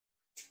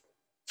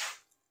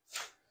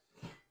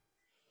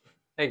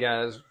Hey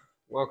guys,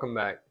 welcome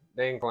back.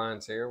 Dan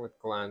Clines here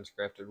with Clines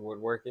Crafted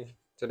Woodworking.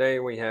 Today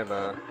we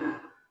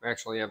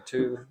actually have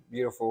two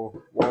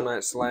beautiful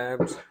walnut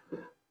slabs.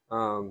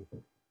 Um,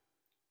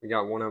 we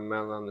got one of them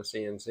mounted on the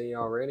CNC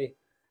already.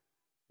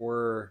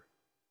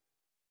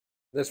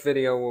 This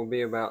video will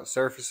be about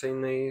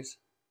surfacing these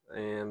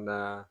and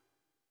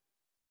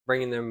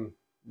bringing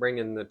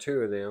the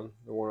two of them,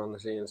 the one on the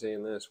CNC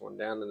and this one,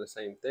 down to the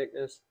same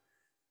thickness.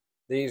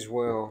 These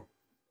will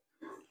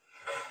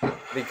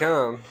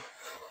become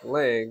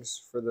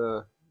legs for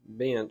the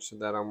bench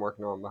that I'm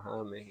working on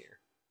behind me here.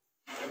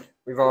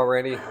 We've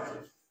already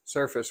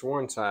surfaced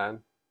one side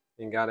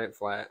and got it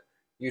flat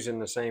using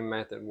the same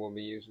method we'll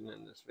be using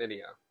in this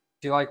video.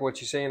 If you like what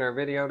you see in our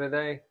video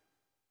today,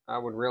 I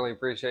would really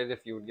appreciate it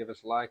if you would give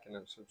us a like and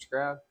a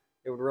subscribe.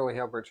 It would really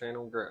help our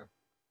channel grow.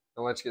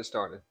 Now let's get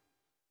started.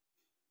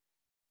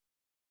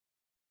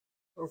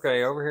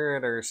 Okay, over here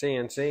at our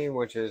CNC,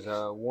 which is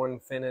a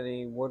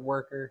Onefinity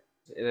Woodworker,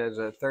 it has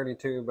a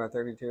 32 by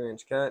 32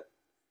 inch cut.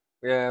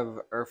 We have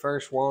our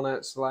first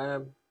walnut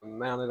slab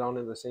mounted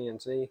onto the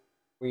CNC.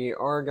 We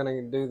are going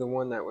to do the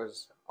one that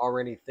was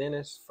already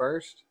thinnest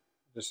first,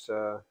 just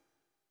to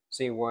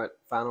see what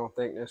final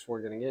thickness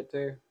we're going to get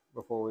to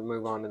before we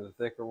move on to the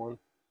thicker one.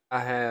 I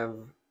have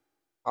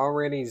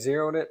already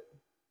zeroed it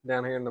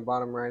down here in the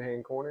bottom right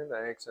hand corner,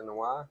 the X and the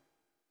Y.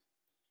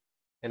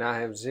 And I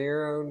have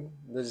zeroed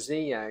the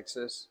Z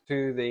axis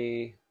to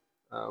the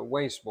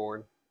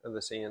wasteboard of the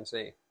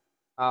CNC.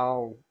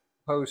 I'll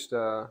post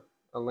a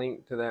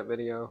link to that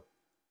video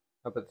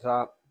up at the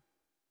top.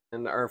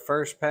 And our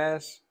first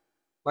pass,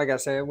 like I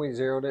said, we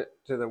zeroed it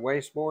to the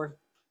wasteboard.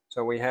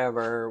 So we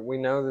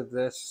know that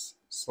this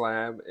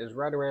slab is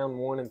right around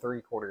 1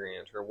 3/4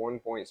 inch or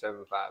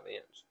 1.75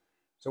 inch.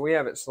 So we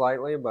have it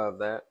slightly above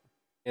that.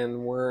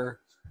 And we're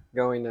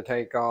going to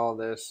take all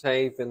this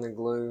tape and the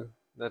glue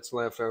that's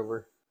left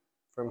over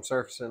from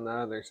surfacing the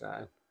other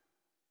side.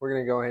 We're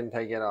going to go ahead and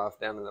take it off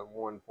down to the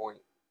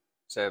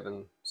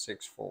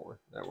 1.764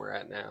 that we're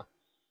at now.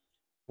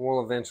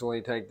 We'll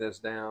eventually take this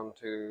down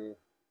to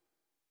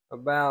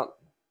about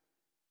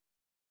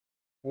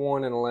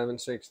 1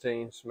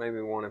 11/16,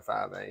 maybe 1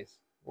 5/8.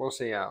 We'll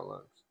see how it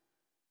looks.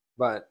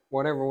 But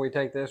whatever we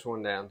take this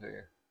one down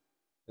to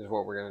is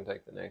what we're going to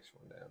take the next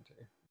one down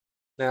to.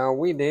 Now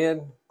we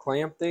did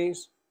clamp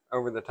these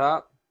over the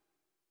top,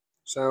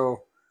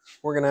 so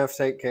we're going to have to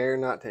take care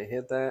not to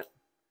hit that.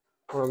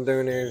 What I'm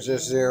doing here is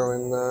just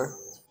zeroing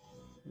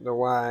the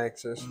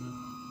y-axis,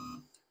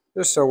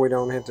 just so we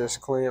don't hit this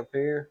clamp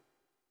here.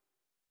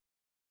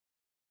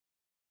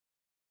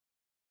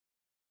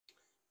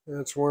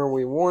 That's where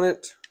we want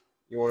it.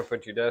 You want to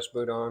put your dust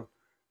boot on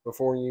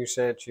before you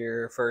set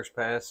your first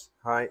pass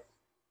height.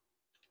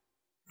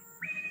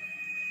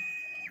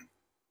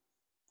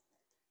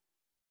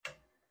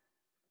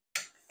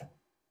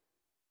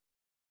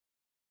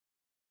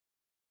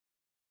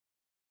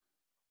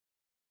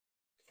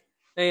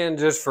 And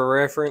just for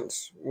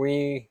reference,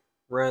 we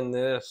run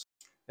this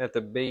at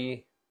the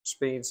B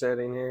speed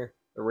setting here,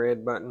 the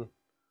red button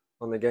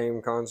on the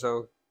game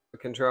console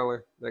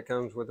controller that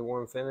comes with the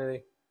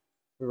Onefinity.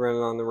 We run it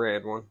on the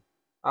red one.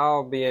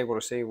 I'll be able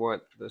to see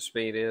what the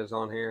speed is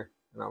on here,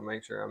 and I'll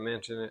make sure I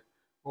mention it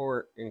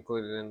or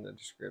include it in the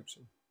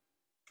description.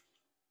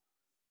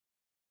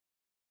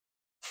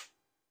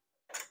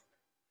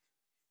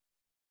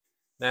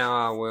 Now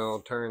I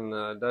will turn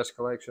the dust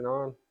collection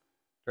on,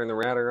 turn the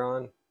router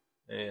on,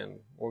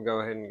 and we'll go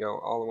ahead and go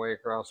all the way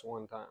across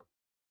one time.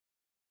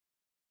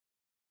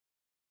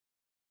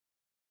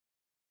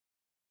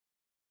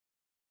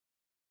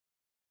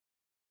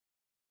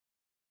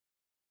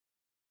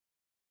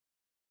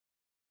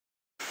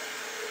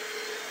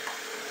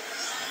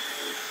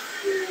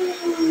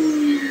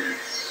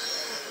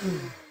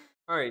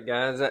 Alright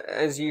guys,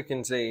 as you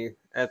can see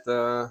at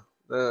the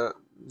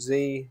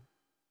Z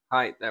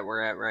height that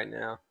we're at right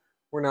now,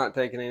 we're not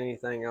taking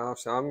anything off,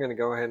 so I'm going to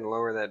go ahead and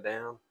lower that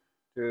down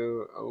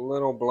to a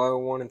little below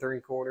 1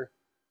 3/4.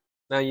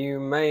 Now you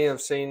may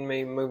have seen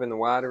me moving the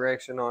Y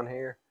direction on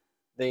here.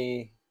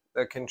 The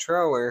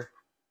controller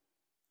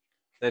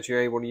that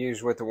you're able to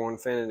use with the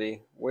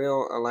Onefinity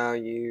will allow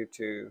you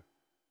to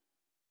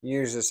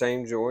use the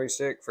same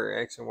joystick for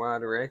X and Y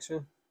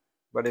direction,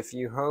 but if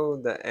you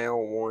hold the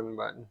L1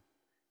 button,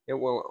 it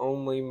will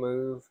only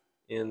move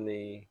in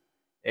the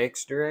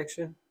X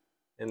direction,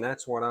 and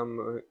that's what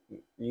I'm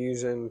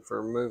using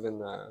for moving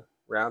the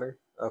router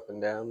up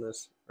and down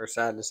this, or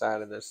side to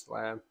side of this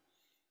slab.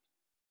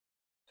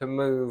 To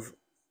move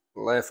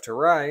left to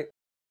right,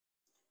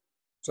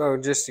 so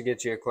just to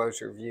get you a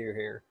closer view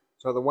here.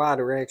 So the Y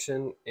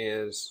direction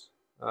is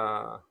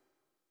the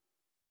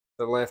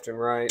left and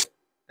right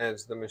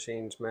as the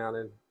machine's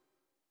mounted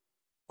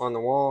on the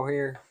wall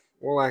here.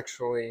 We'll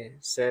actually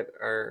set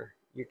our,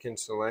 you can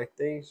select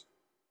these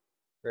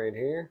right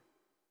here.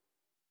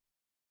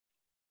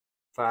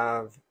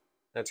 5,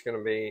 that's going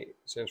to be,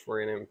 since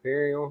we're in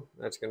Imperial,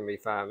 that's going to be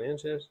 5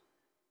 inches.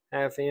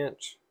 Half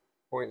inch,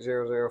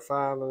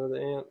 0.005 of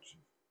an inch,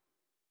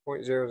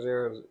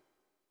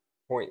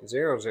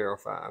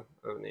 0.005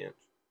 of an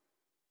inch.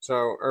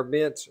 So our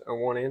bit's a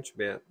 1-inch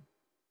bit.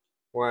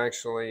 We'll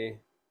actually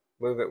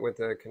move it with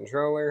the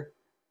controller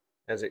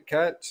as it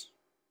cuts,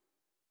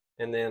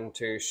 and then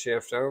to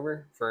shift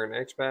over for our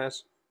next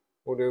pass,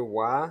 we'll do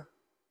Y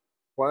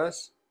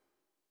plus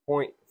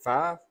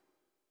 0.5.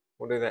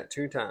 We'll do that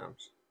 2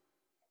 times.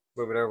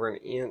 Move it over an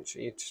inch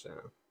each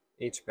time,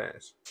 each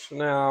pass. So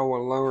now I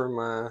will lower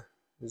my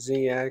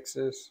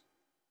Z-axis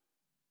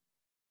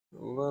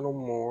a little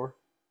more.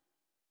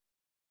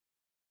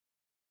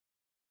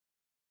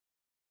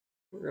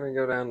 We're going to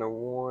go down to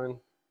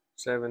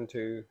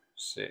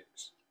 1.726.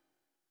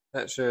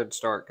 That should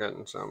start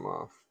cutting some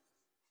off.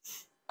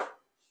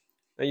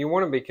 Now you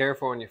want to be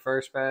careful on your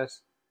first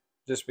pass,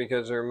 just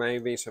because there may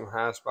be some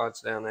high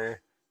spots down there.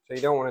 So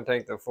you don't want to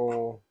take the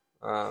full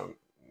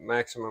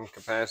maximum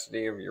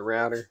capacity of your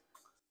router.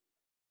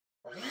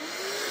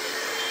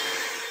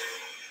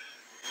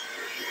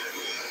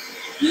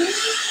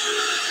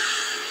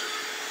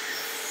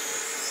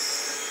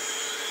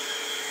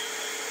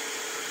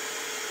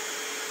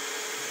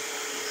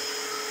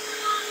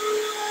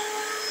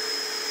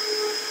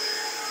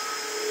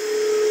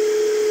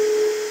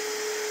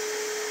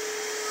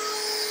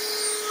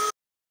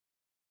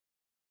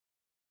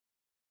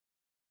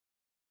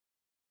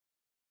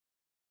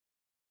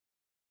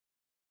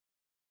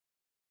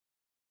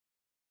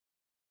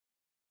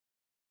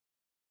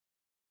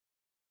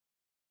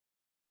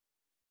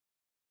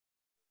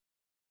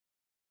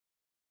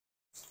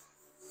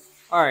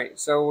 Alright,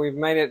 so we've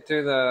made it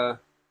to the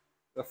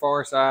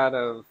far side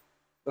of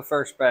the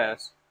first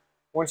pass.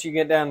 Once you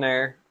get down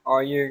there,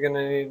 all you're going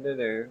to need to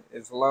do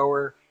is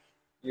lower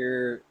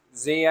your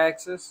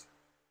Z-axis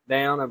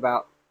down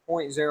about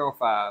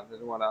 0.05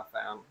 is what I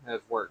found has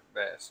worked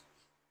best.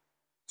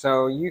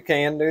 So you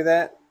can do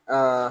that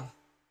right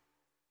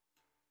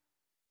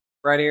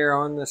here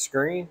on the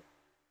screen,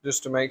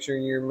 just to make sure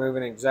you're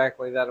moving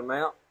exactly that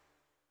amount.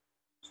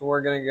 So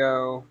we're going to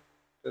go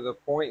to the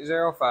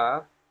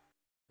 0.05,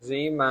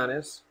 Z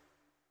minus.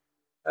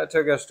 That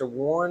took us to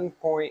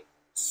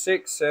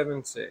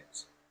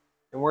 1.676.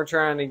 And we're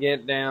trying to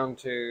get down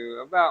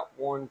to about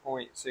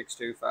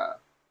 1.625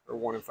 or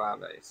 1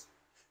 5/8.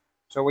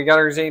 So we got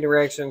our Z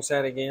direction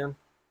set again.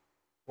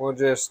 We'll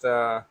just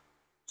start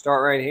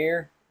right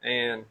here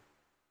and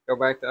go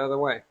back the other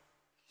way.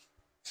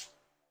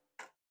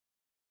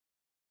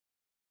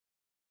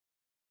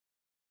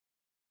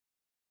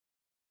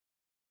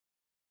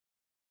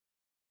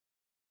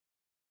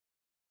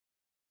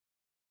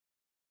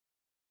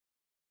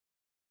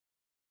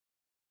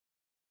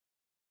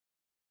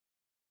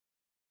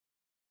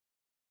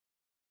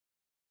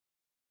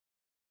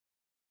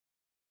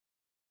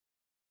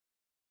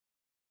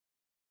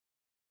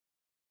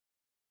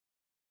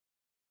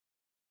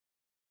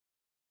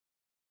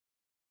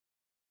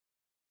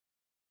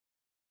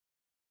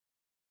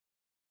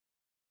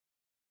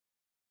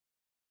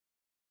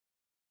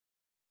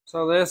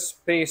 So this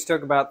piece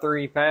took about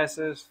 3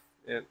 passes.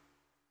 It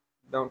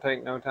don't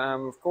take no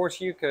time. Of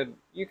course, you can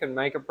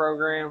make a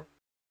program,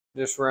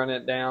 just run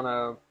it down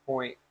a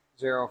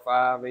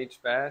 0.05 each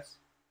pass.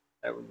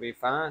 That would be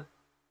fine.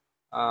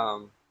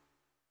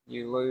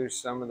 You lose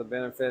some of the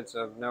benefits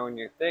of knowing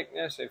your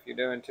thickness if you're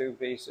doing 2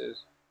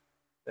 pieces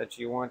that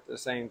you want the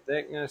same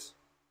thickness.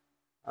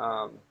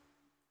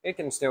 It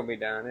can still be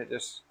done. It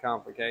just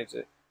complicates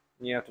it.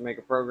 You have to make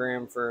a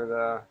program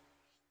for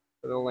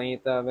the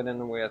length of it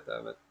and the width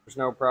of it. There's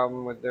no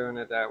problem with doing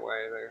it that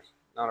way. There's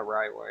not a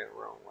right way and a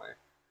wrong way.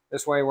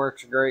 This way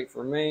works great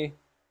for me.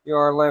 You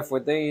are left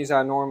with these.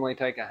 I normally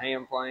take a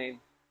hand plane,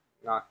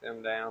 knock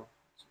them down.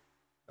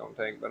 Don't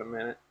take but a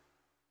minute.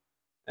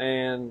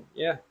 And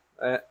yeah,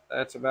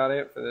 that's about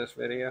it for this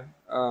video.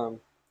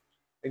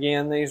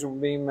 Again, these will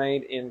be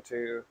made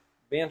into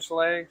bench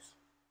legs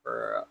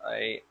for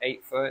a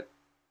 8-foot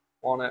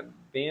walnut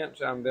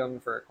bench I'm building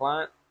for a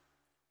client.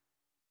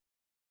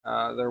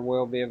 There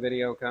will be a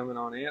video coming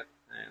on it,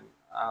 and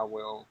I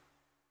will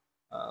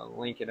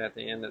link it at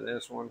the end of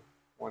this one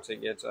once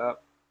it gets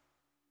up.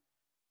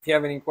 If you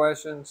have any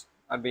questions,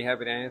 I'd be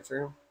happy to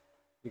answer them.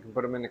 You can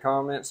put them in the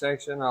comment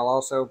section. I'll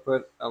also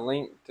put a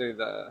link to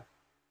the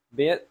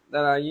bit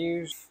that I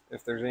use.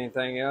 If there's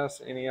anything else,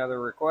 any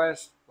other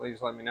requests,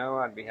 please let me know.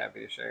 I'd be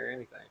happy to share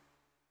anything.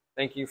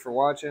 Thank you for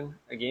watching.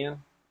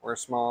 Again, we're a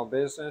small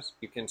business.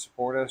 You can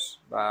support us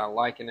by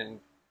liking and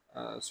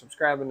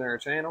subscribing to our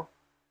channel,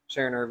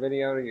 sharing our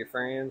video to your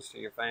friends, to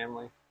your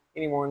family,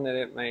 anyone that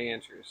it may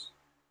interest.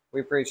 We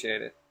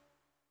appreciate it.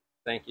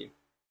 Thank you.